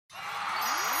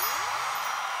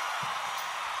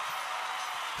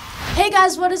Hey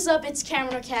guys, what is up? It's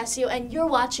Cameron Ocasio, and you're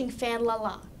watching Fan La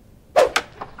La.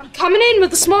 I'm coming in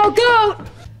with a small goat!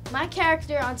 My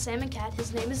character on Sam and Cat,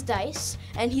 his name is Dice,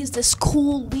 and he's this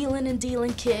cool wheeling and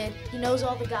dealing kid. He knows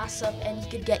all the gossip, and he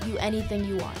could get you anything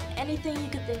you want. Anything you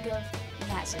could think of, he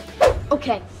has it.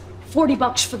 Okay,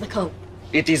 $40 for the coat.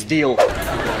 It is deal. No,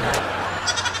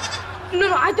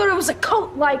 I thought it was a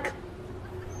coat, like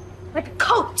a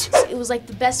coat. It was like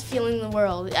the best feeling in the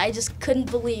world. I just couldn't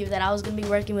believe that I was gonna be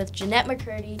working with Jennette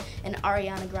McCurdy and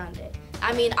Ariana Grande.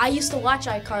 I mean, I used to watch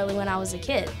iCarly when I was a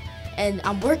kid, and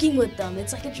I'm working with them.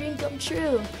 It's like a dream come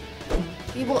true.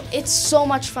 People, it's so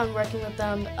much fun working with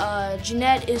them.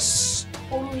 Jennette is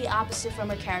totally opposite from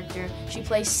her character. She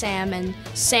plays Sam, and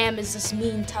Sam is this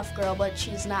mean, tough girl, but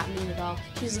she's not mean at all.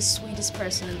 She's the sweetest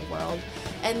person in the world.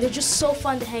 And they're just so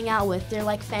fun to hang out with. They're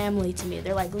like family to me.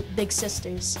 They're like big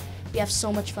sisters. We have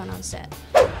so much fun on set.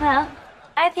 Well,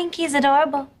 I think he's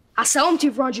adorable. I'll sell him to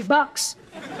you for $100.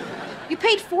 You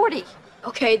paid 40.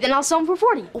 Okay, then I'll sell him for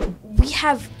 40. We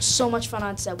have so much fun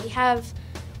on set.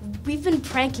 We've been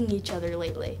pranking each other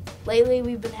lately. Lately,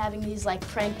 we've been having these like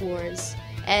prank wars,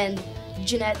 and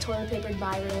Jennette toilet papered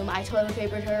my room, I toilet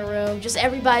papered her room. Just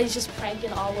everybody's just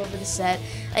pranking all over the set.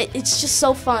 It's just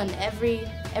so fun. Every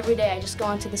day I just go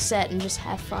onto the set and just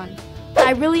have fun.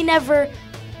 I really never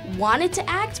wanted to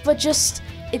act, but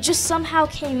it just somehow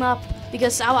came up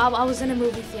because I was in a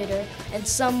movie theater and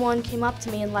someone came up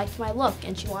to me and liked my look,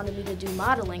 and she wanted me to do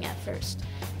modeling at first.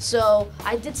 So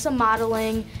I did some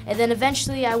modeling, and then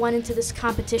eventually I went into this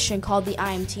competition called the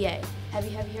IMTA. Have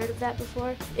you heard of that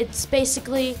before? It's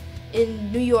basically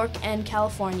in New York and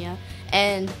California,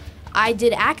 and I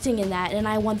did acting in that, and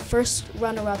I won first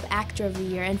runner-up actor of the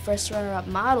year and first runner-up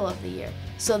model of the year.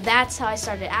 So that's how I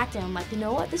started acting. I'm like, you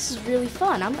know what, this is really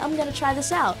fun. I'm gonna try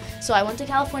this out. So I went to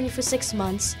California for 6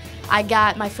 months. I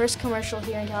got my first commercial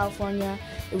here in California.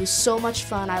 It was so much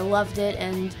fun, I loved it,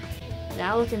 and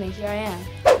now look at me, here I am.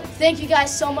 Thank you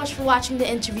guys so much for watching the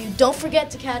interview. Don't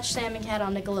forget to catch Sam and Cat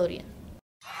on Nickelodeon.